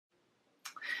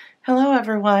Hello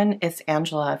everyone, it's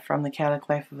Angela from The Chaotic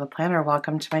Life of a Planner.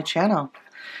 Welcome to my channel.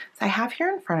 So I have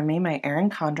here in front of me my Erin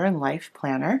Condren Life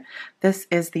Planner. This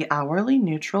is the hourly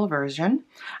neutral version.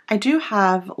 I do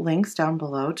have links down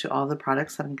below to all the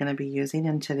products that I'm going to be using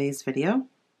in today's video.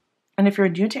 And if you're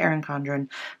new to Erin Condren,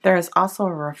 there is also a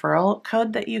referral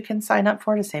code that you can sign up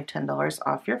for to save $10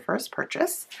 off your first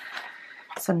purchase.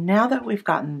 So now that we've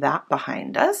gotten that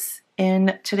behind us,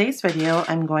 in today's video,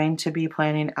 I'm going to be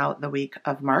planning out the week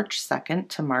of March 2nd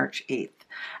to March 8th.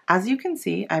 As you can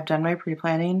see, I've done my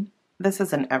pre-planning. This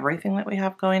isn't everything that we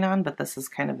have going on, but this is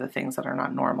kind of the things that are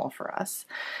not normal for us.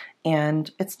 And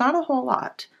it's not a whole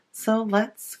lot. So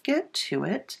let's get to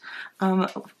it.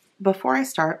 Before I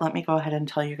start, let me go ahead and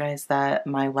tell you guys that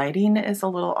my lighting is a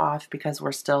little off because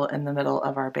we're still in the middle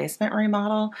of our basement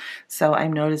remodel. So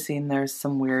I'm noticing there's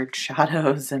some weird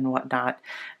shadows and whatnot.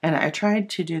 And I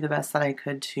tried to do the best that I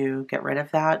could to get rid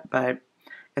of that, but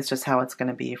it's just how it's going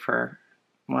to be for,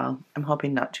 well, I'm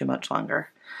hoping not too much longer.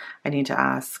 I need to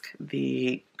ask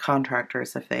the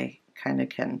contractors if they kind of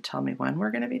can tell me when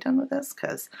we're going to be done with this,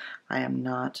 because I am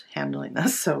not handling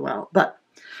this so well. But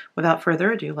without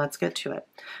further ado, let's get to it.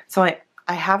 So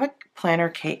I have a planner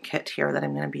CAIT kit here that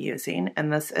I'm going to be using,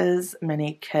 and this is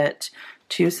mini kit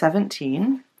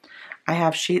 217. I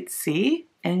have sheet C,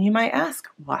 and you might ask,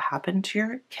 what happened to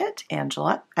your kit,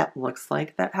 Angela? It looks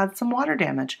like that had some water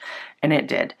damage, and it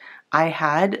did. I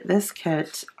had this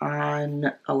kit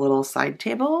on a little side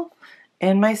table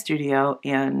in my studio,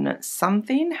 and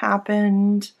something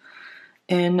happened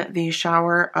in the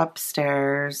shower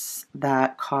upstairs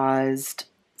that caused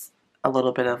a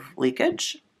little bit of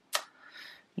leakage.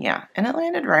 Yeah, and it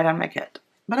landed right on my kit.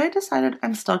 But I decided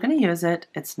I'm still going to use it.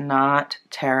 It's not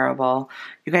terrible.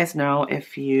 You guys know,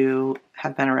 if you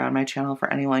have been around my channel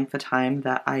for any length of time,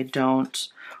 that I don't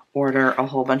order a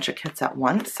whole bunch of kits at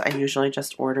once. I usually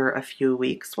just order a few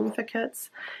weeks worth of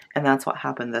kits. And that's what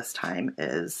happened this time.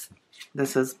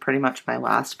 This is pretty much my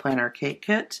last planner CAIT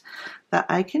kit that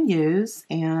I can use,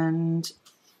 and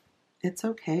it's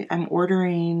okay. I'm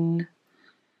ordering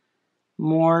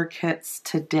more kits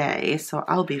today, so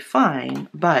I'll be fine,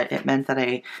 but it meant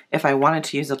that if I wanted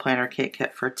to use a planner CAIT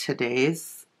kit for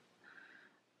today's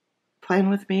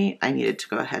plan with me, I needed to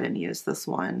go ahead and use this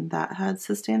one that had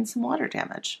sustained some water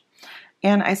damage.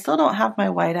 And I still don't have my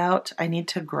whiteout. I need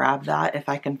to grab that if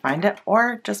I can find it,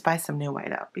 or just buy some new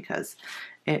whiteout because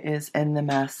it is in the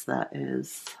mess that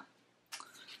is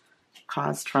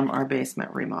caused from our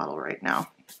basement remodel right now.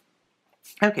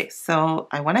 Okay, so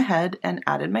I went ahead and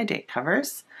added my date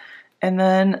covers, and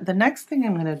then the next thing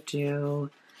I'm going to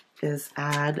do is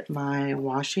add my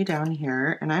washi down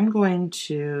here, and I'm going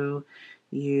to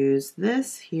use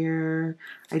this here.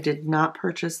 I did not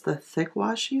purchase the thick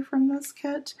washi from this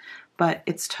kit, but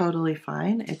it's totally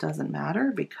fine. It doesn't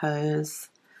matter because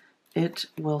it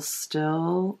will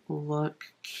still look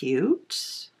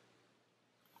cute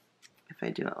if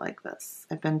I do it like this.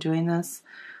 I've been doing this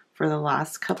for the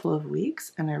last couple of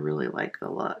weeks, and I really like the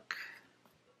look.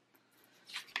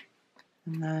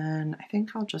 And then I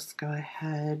think I'll just go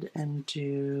ahead and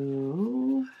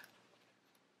do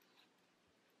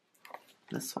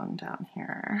this one down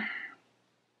here.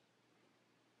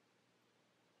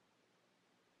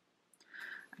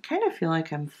 I kind of feel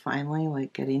like I'm finally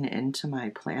getting into my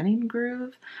planning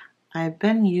groove. I've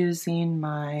been using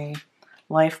my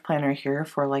life planner here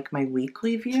for my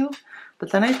weekly view,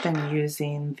 but then I've been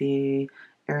using the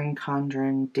Erin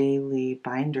Condren daily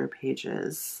binder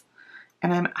pages,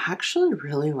 and I'm actually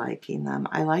really liking them.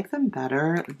 I like them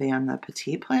better than the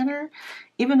petite planner,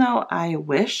 even though I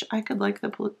wish I could like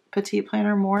the petite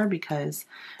planner more because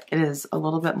it is a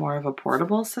little bit more of a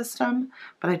portable system,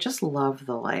 but I just love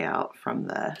the layout from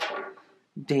the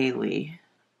daily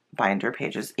binder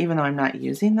pages, even though I'm not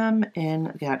using them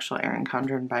in the actual Erin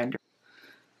Condren binder,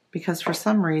 because for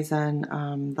some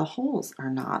reason the holes are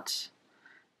not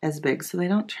as big, so they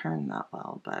don't turn that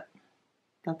well, but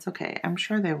that's okay. I'm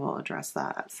sure they will address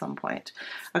that at some point.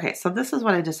 Okay, so this is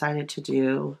what I decided to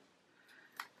do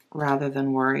rather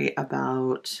than worry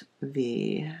about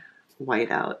the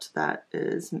whiteout that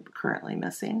is currently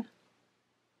missing.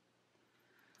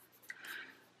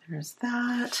 There's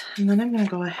that, and then I'm going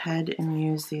to go ahead and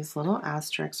use these little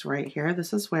asterisks right here.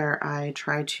 This is where I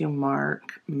try to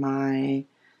mark my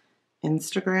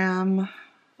Instagram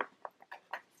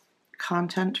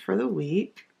content for the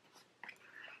week.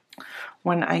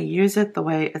 When I use it the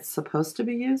way it's supposed to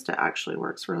be used, it actually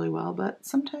works really well, but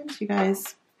sometimes, you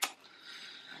guys,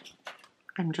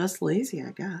 I'm just lazy,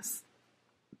 I guess.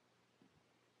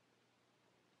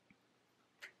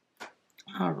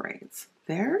 All right, so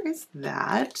there is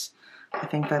that. I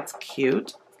think that's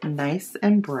cute, nice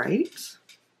and bright.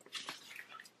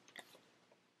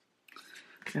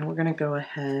 And we're going to go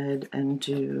ahead and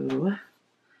do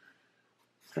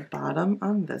the bottom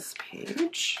on this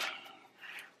page.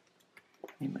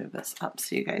 Let me move this up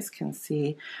so you guys can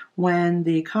see. When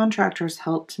the contractors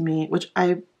helped me, which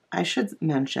I should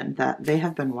mention that they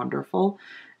have been wonderful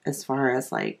as far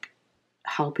as like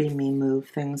helping me move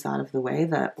things out of the way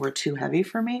that were too heavy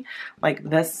for me. Like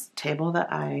this table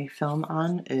that I film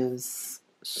on is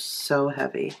so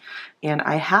heavy, and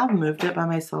I have moved it by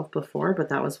myself before, but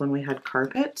that was when we had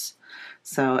carpet,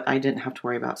 so I didn't have to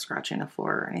worry about scratching a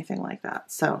floor or anything like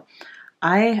that. So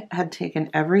I had taken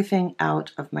everything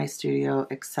out of my studio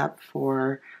except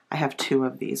for, I have 2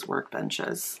 of these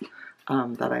workbenches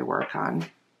that I work on.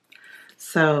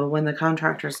 So when the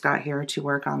contractors got here to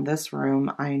work on this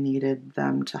room, I needed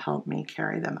them to help me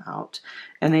carry them out.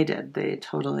 And they did. They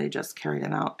totally just carried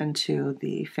them out into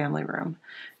the family room,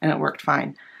 and it worked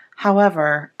fine.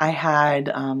 However, I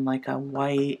had like a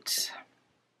white,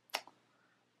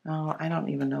 oh, I don't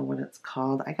even know what it's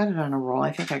called. I got it on a roll.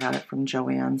 I think I got it from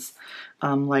Joann's.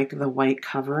 Like the white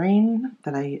covering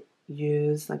that I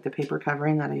use, like the paper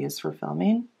covering that I use for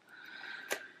filming.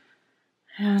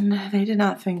 And they did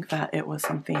not think that it was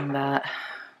something that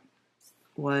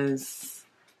was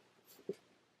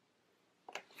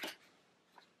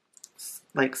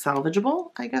like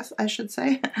salvageable, I guess I should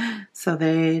say. So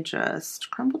they just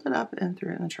crumpled it up and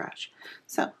threw it in the trash.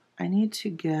 So I need to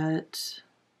get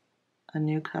a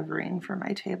new covering for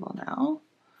my table now.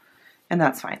 And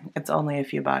that's fine. It's only a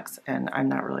few bucks and I'm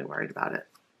not really worried about it.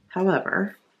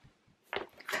 However,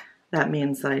 that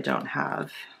means that I don't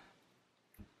have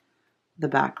the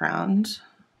background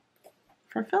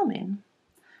for filming.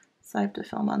 So I have to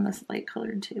film on this light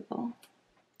colored table.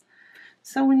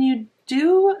 So when you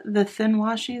do the thin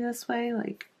washi this way,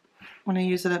 like when I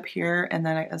use it up here and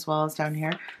then as well as down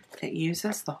here, it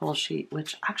uses the whole sheet,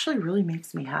 which actually really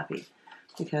makes me happy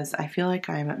because I feel like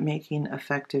I'm making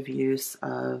effective use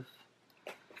of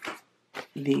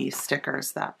the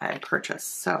stickers that I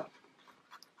purchased. So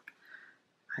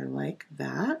I like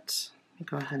that.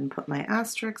 Go ahead and put my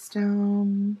asterisks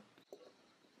down.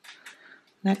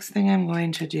 Next thing I'm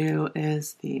going to do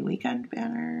is the weekend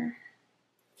banner.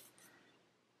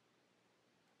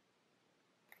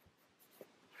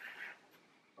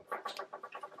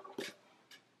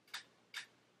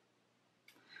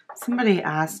 Somebody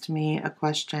asked me a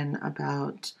question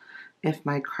about if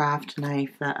my craft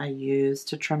knife that I use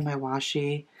to trim my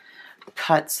washi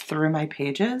cuts through my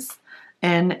pages.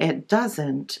 And it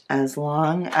doesn't, as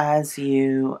long as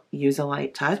you use a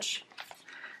light touch.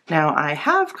 Now, I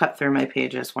have cut through my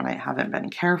pages when I haven't been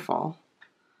careful.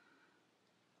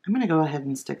 I'm going to go ahead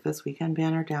and stick this weekend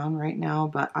banner down right now,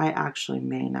 but I actually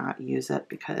may not use it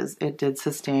because it did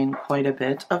sustain quite a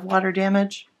bit of water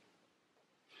damage.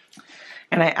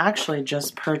 And I actually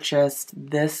just purchased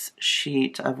this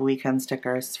sheet of weekend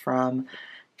stickers from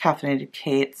Caffeinated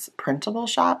CAIT's printable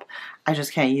shop. I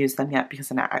just can't use them yet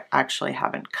because I actually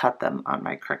haven't cut them on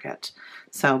my Cricut.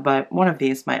 So, but one of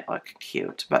these might look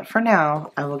cute. But for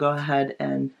now, I will go ahead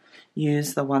and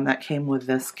use the one that came with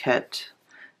this kit.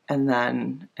 And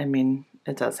then, I mean,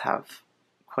 it does have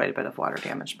quite a bit of water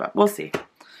damage, but we'll see.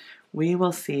 We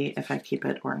will see if I keep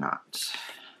it or not.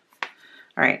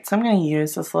 All right, so I'm going to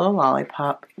use this little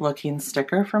lollipop looking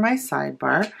sticker for my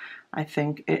sidebar. I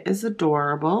think it is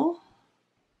adorable.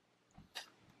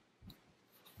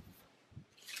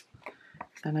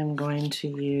 And I'm going to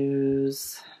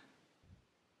use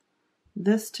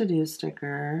this to-do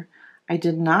sticker. I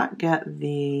did not get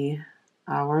the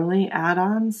hourly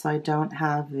add-on, so I don't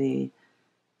have the,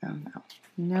 oh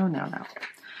no.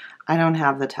 I don't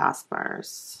have the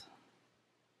taskbars.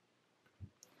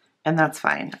 And that's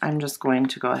fine. I'm just going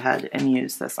to go ahead and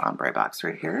use this ombre box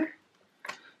right here.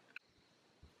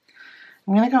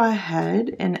 I'm going to go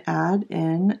ahead and add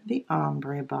in the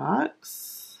ombre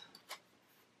box.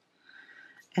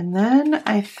 And then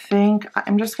I think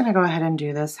I'm just going to go ahead and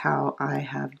do this how I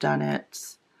have done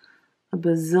it a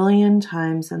bazillion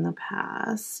times in the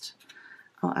past.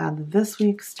 I'll add the this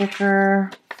week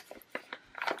sticker.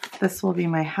 This will be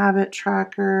my habit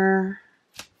tracker.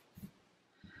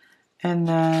 And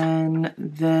then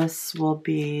this will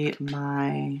be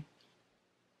my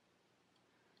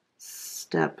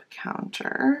step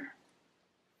counter.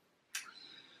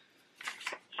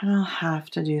 And I'll have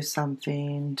to do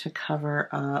something to cover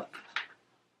up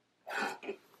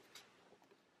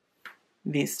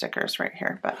these stickers right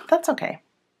here, but that's okay.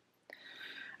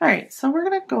 All right, so we're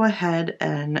gonna go ahead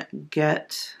and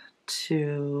get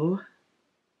to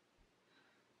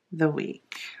the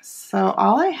week. So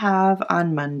all I have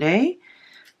on Monday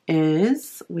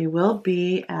is we will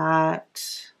be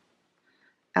at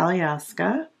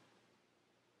Alaska.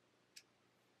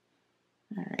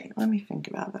 All right, let me think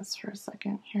about this for a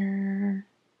second here.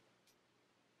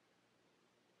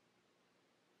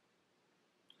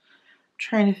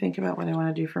 Trying to think about what I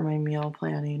want to do for my meal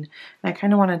planning. And I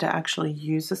kind of wanted to actually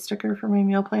use a sticker for my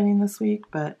meal planning this week,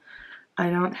 but I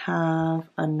don't have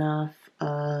enough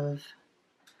of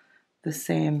the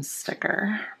same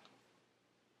sticker.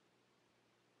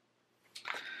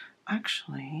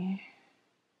 Actually,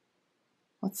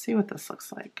 let's see what this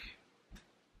looks like.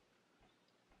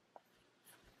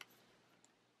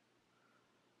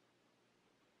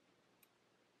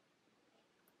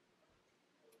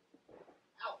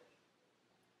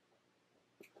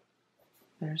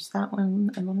 There's that one,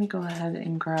 and let me go ahead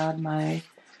and grab my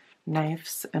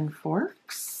knives and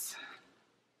forks.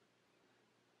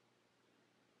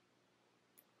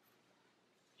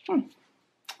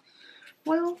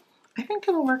 Well, I think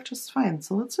it'll work just fine,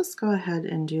 so let's just go ahead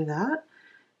and do that.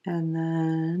 And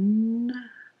then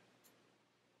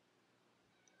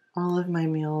all of my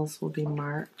meals will be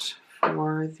marked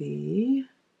for the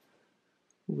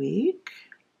week.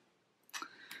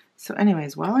 So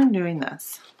anyways, while I'm doing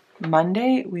this,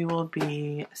 Monday we will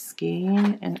be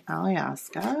skiing in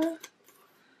Alaska.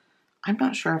 I'm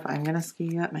not sure if I'm going to ski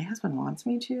yet. My husband wants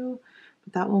me to,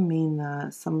 but that will mean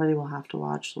that somebody will have to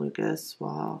watch Lucas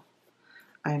while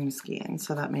I'm skiing.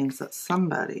 So that means that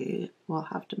somebody will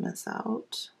have to miss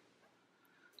out.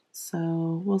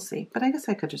 So we'll see. But I guess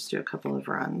I could just do a couple of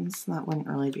runs. That wouldn't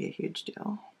really be a huge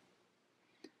deal.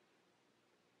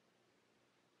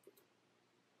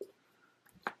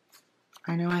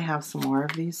 I know I have some more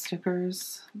of these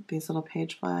stickers, these little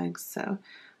page flags, so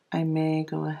I may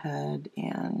go ahead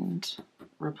and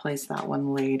replace that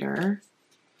one later,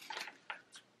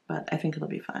 but I think it'll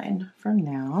be fine for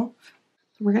now.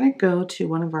 We're going to go to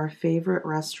one of our favorite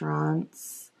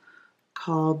restaurants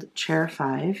called Chair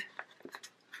 5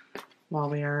 while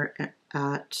we are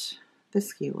at the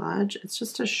ski lodge. It's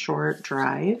just a short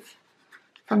drive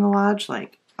from the lodge.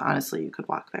 Like, honestly, you could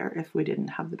walk there if we didn't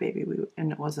have the baby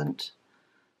and it wasn't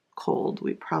cold.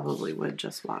 We probably would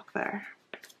just walk there.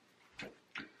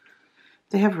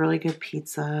 They have really good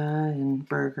pizza and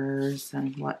burgers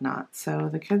and whatnot, so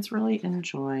the kids really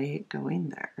enjoy going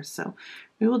there. So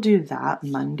we will do that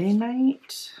Monday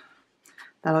night.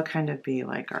 That'll kind of be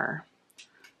like our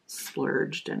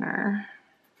splurge dinner.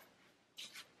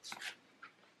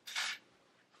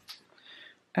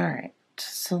 All right,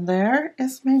 so there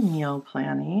is my meal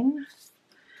planning.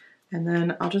 And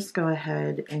then I'll just go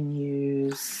ahead and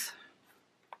use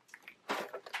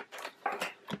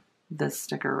this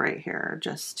sticker right here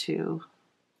just to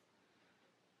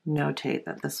notate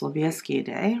that this will be a ski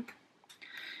day.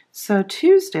 So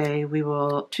Tuesday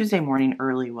morning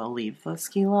early we'll leave the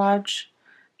ski lodge,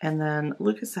 and then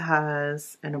Lucas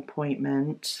has an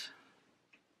appointment.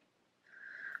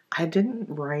 I didn't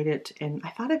write it in, I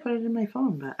thought I put it in my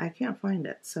phone, but I can't find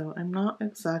it, so I'm not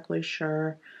exactly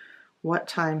sure what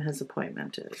time his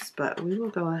appointment is, but we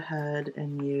will go ahead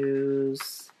and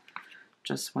use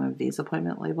just one of these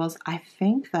appointment labels. I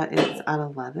think that it's at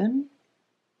 11,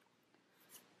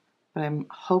 but I'm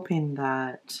hoping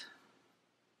that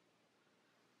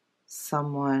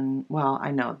someone, well,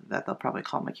 I know that they'll probably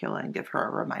call Michaela and give her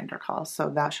a reminder call, so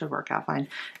that should work out fine.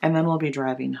 And then we'll be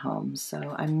driving home,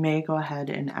 so I may go ahead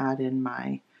and add in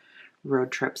my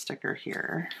road trip sticker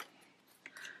here.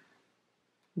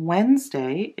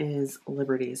 Wednesday is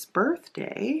Liberty's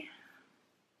birthday,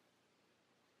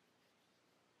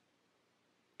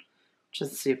 which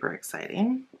is super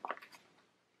exciting.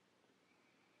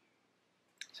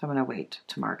 So I'm going to wait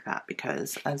to mark that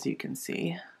because, as you can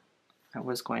see, I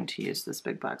was going to use this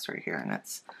big box right here and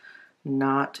it's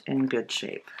not in good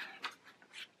shape.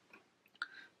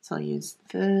 So I'll use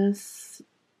this.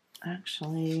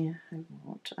 Actually, I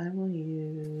won't. I will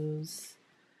use,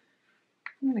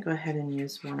 I'm going to go ahead and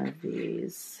use one of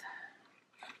these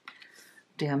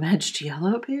damaged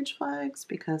yellow page flags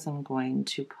because I'm going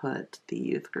to put the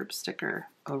youth group sticker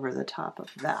over the top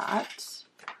of that.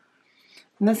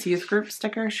 And this youth group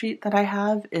sticker sheet that I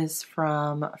have is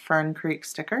from Fern Creek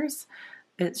Stickers.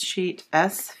 It's sheet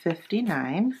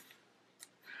S59.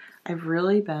 I've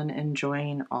really been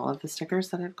enjoying all of the stickers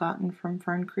that I've gotten from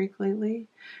Fern Creek lately.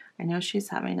 I know she's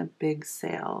having a big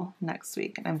sale next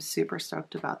week and I'm super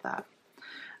stoked about that.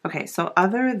 Okay, so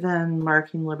other than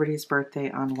marking Liberty's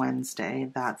birthday on Wednesday,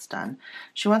 that's done.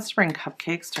 She wants to bring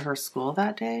cupcakes to her school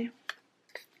that day.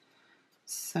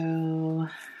 So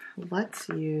let's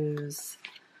use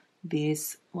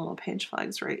these little page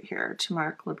flags right here to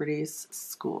mark Liberty's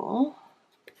school.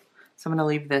 So I'm going to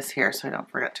leave this here so I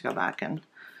don't forget to go back and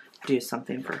do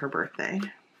something for her birthday.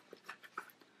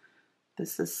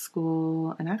 This is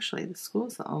school, and actually the school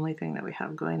is the only thing that we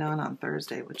have going on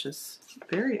Thursday, which is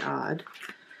very odd,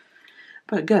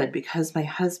 but good because my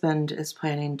husband is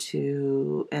planning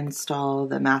to install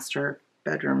the master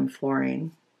bedroom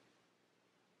flooring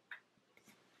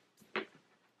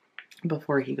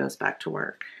before he goes back to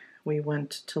work. We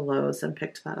went to Lowe's and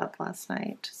picked that up last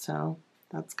night, so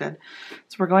that's good.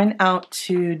 So we're going out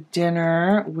to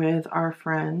dinner with our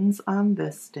friends on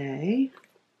this day.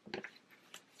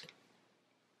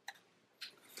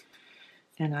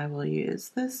 And I will use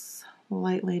this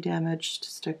lightly damaged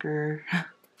sticker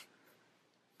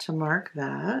to mark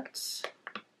that. So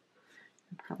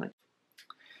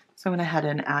I went ahead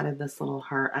and added this little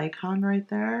heart icon right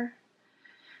there.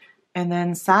 And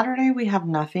then Saturday we have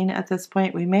nothing at this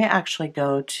point. We may actually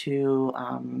go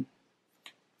to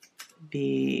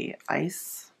the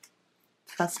ice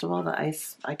festival,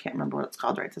 I can't remember what it's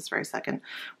called right this very second,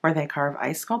 where they carve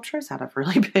ice sculptures out of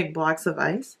really big blocks of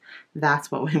ice. That's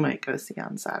what we might go see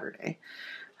on Saturday.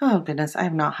 Oh goodness, I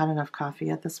have not had enough coffee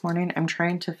yet this morning. I'm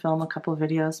trying to film a couple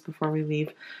videos before we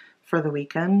leave for the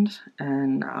weekend,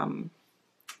 and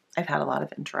I've had a lot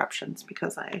of interruptions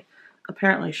because I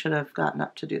apparently should have gotten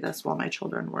up to do this while my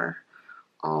children were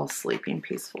all sleeping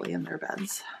peacefully in their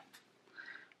beds.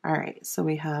 All right, so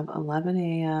we have 11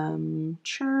 a.m.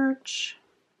 church.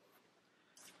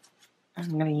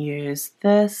 I'm going to use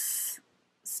this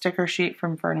sticker sheet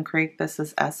from Fern Creek. This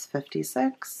is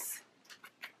S56.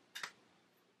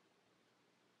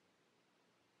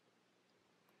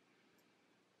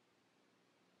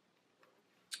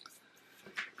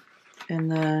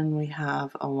 And then we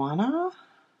have Awana,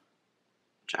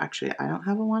 which actually I don't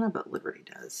have Awana, but Liberty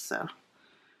does. So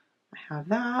I have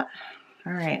that.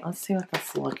 All right, let's see what this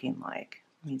is looking like.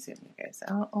 Let me zoom you guys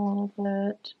out a little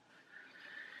bit.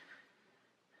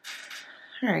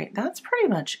 All right, that's pretty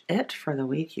much it for the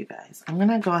week, you guys. I'm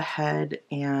gonna go ahead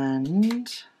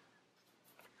and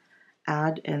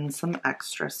add in some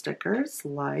extra stickers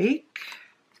like,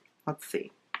 let's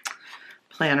see,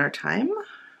 planner time.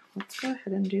 Let's go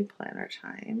ahead and do planner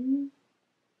time.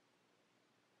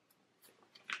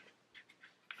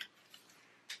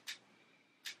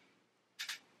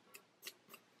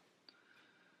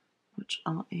 Which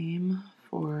I'll aim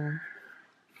for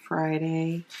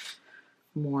Friday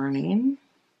morning.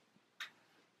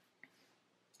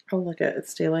 Oh, look at it.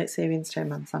 It's daylight savings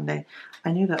time on Sunday.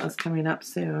 I knew that was coming up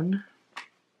soon.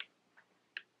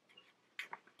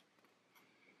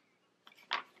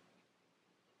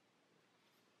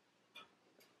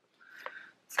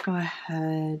 Let's go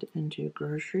ahead and do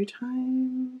grocery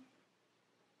time,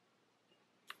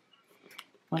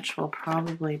 which will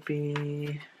probably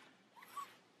be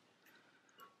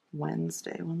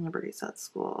Wednesday when Liberty's at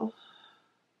school.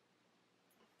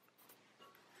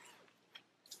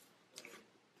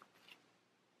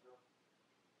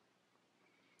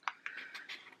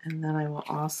 And then I will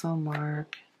also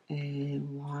mark a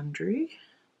laundry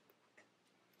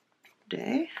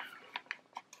day,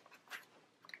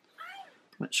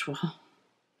 which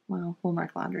we'll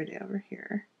mark laundry day over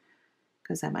here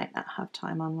because I might not have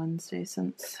time on Wednesday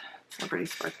since it's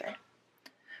Liberty's birthday.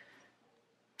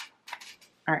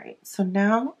 All right, so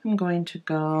now I'm going to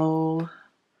go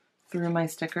through my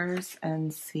stickers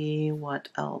and see what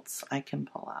else I can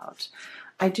pull out.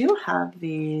 I do have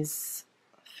these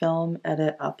film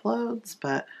edit uploads,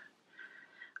 but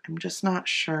I'm just not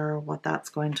sure what that's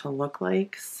going to look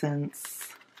like since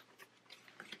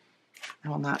I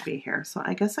will not be here. So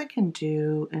I guess I can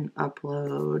do an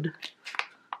upload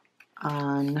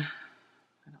on,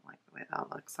 I don't like the way that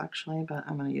looks actually, but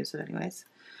I'm going to use it anyways.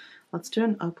 Let's do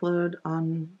an upload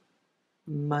on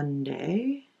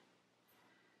Monday,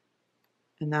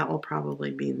 and that will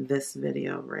probably be this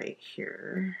video right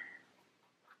here.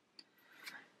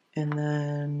 And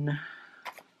then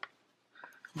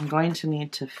I'm going to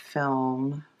need to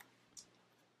film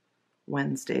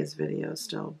Wednesday's video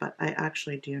still, but I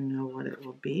actually do know what it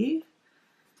will be.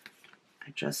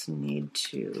 I just need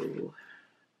to,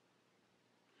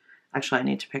 actually I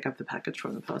need to pick up the package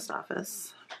from the post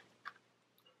office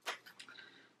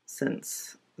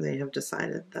since they have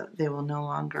decided that they will no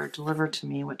longer deliver to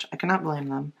me, which I cannot blame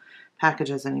them,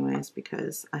 packages anyways,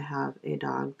 because I have a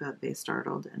dog that they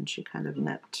startled and she kind of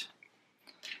nipped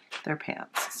their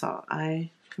pants. So I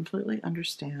completely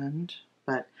understand,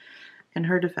 but in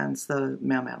her defense, the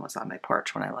mailman was on my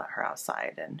porch when I let her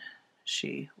outside and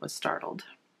she was startled.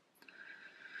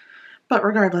 But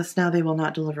regardless, now they will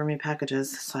not deliver me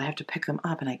packages, so I have to pick them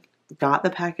up, and I got the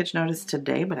package notice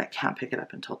today, but I can't pick it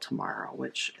up until tomorrow,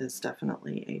 which is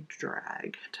definitely a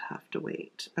drag to have to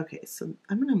wait. Okay, so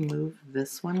I'm going to move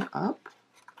this one up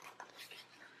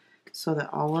so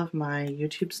that all of my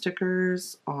YouTube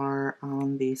stickers are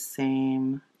on the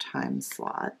same time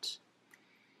slot.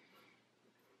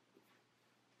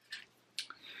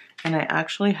 And I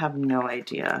actually have no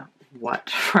idea what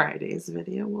Friday's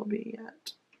video will be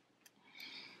yet.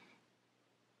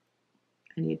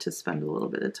 I need to spend a little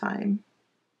bit of time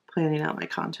planning out my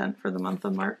content for the month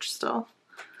of March still.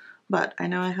 But I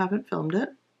know I haven't filmed it,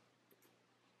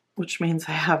 which means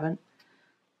I haven't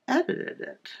edited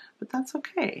it, but that's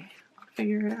okay. I'll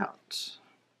figure it out.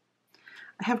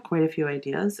 I have quite a few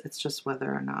ideas. It's just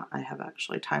whether or not I have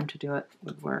actually time to do it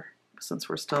since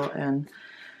we're still in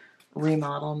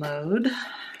remodel mode.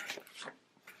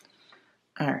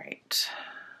 All right.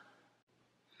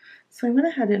 So I went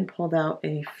ahead and pulled out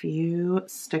a few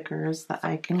stickers that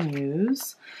I can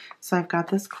use. So I've got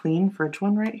this clean fridge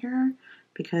one right here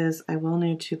because I will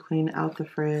need to clean out the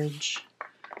fridge.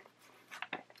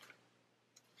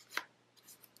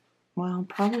 Well,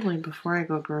 probably before I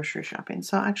go grocery shopping.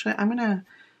 So actually I'm gonna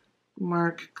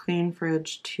mark clean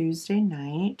fridge Tuesday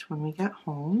night when we get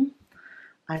home.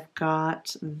 I've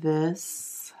got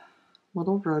this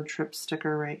little road trip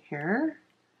sticker right here.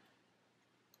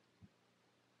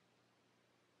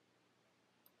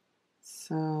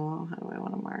 So how do I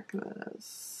want to mark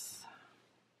this?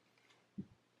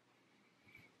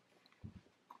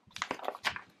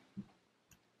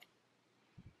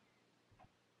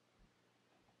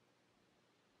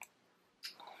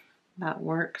 That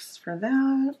works for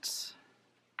that.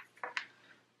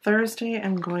 Thursday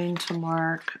I'm going to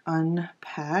mark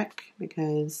unpack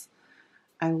because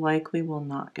I likely will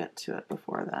not get to it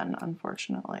before then,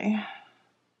 unfortunately.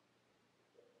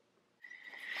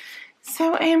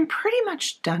 So I am pretty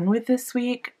much done with this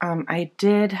week. I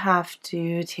did have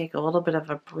to take a little bit of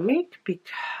a break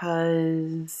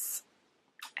because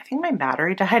I think my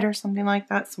battery died or something like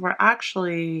that. So we're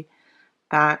actually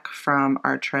back from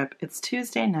our trip. It's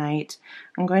Tuesday night.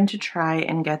 I'm going to try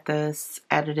and get this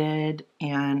edited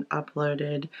and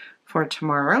uploaded for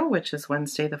tomorrow, which is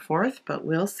Wednesday the 4th, but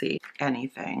we'll see.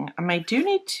 Anything. I do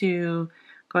need to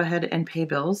go ahead and pay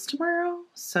bills tomorrow,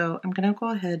 so I'm gonna go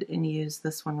ahead and use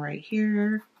this one right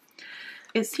here.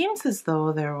 It seems as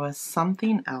though there was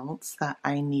something else that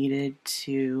I needed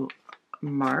to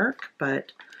mark,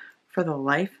 but for the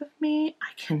life of me,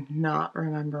 I cannot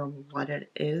remember what it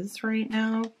is right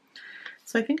now.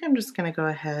 So I think I'm just gonna go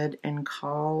ahead and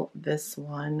call this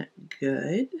one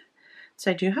good.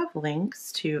 So I do have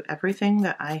links to everything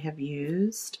that I have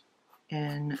used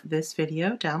in this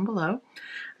video down below.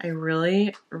 I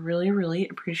really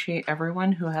appreciate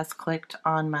everyone who has clicked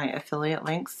on my affiliate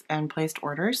links and placed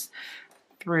orders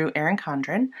through Erin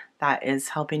Condren. That is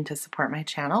helping to support my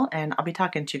channel, and I'll be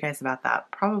talking to you guys about that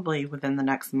probably within the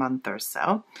next month or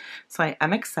so. So I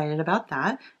am excited about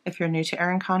that. If you're new to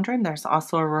Erin Condren, there's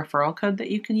also a referral code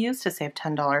that you can use to save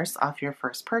 $10 off your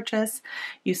first purchase.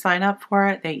 You sign up for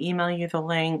it, they email you the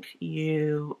link,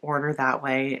 you order that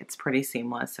way. It's pretty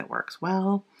seamless, it works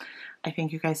well. I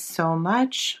thank you guys so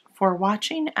much for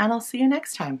watching, and I'll see you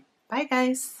next time. Bye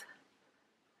guys.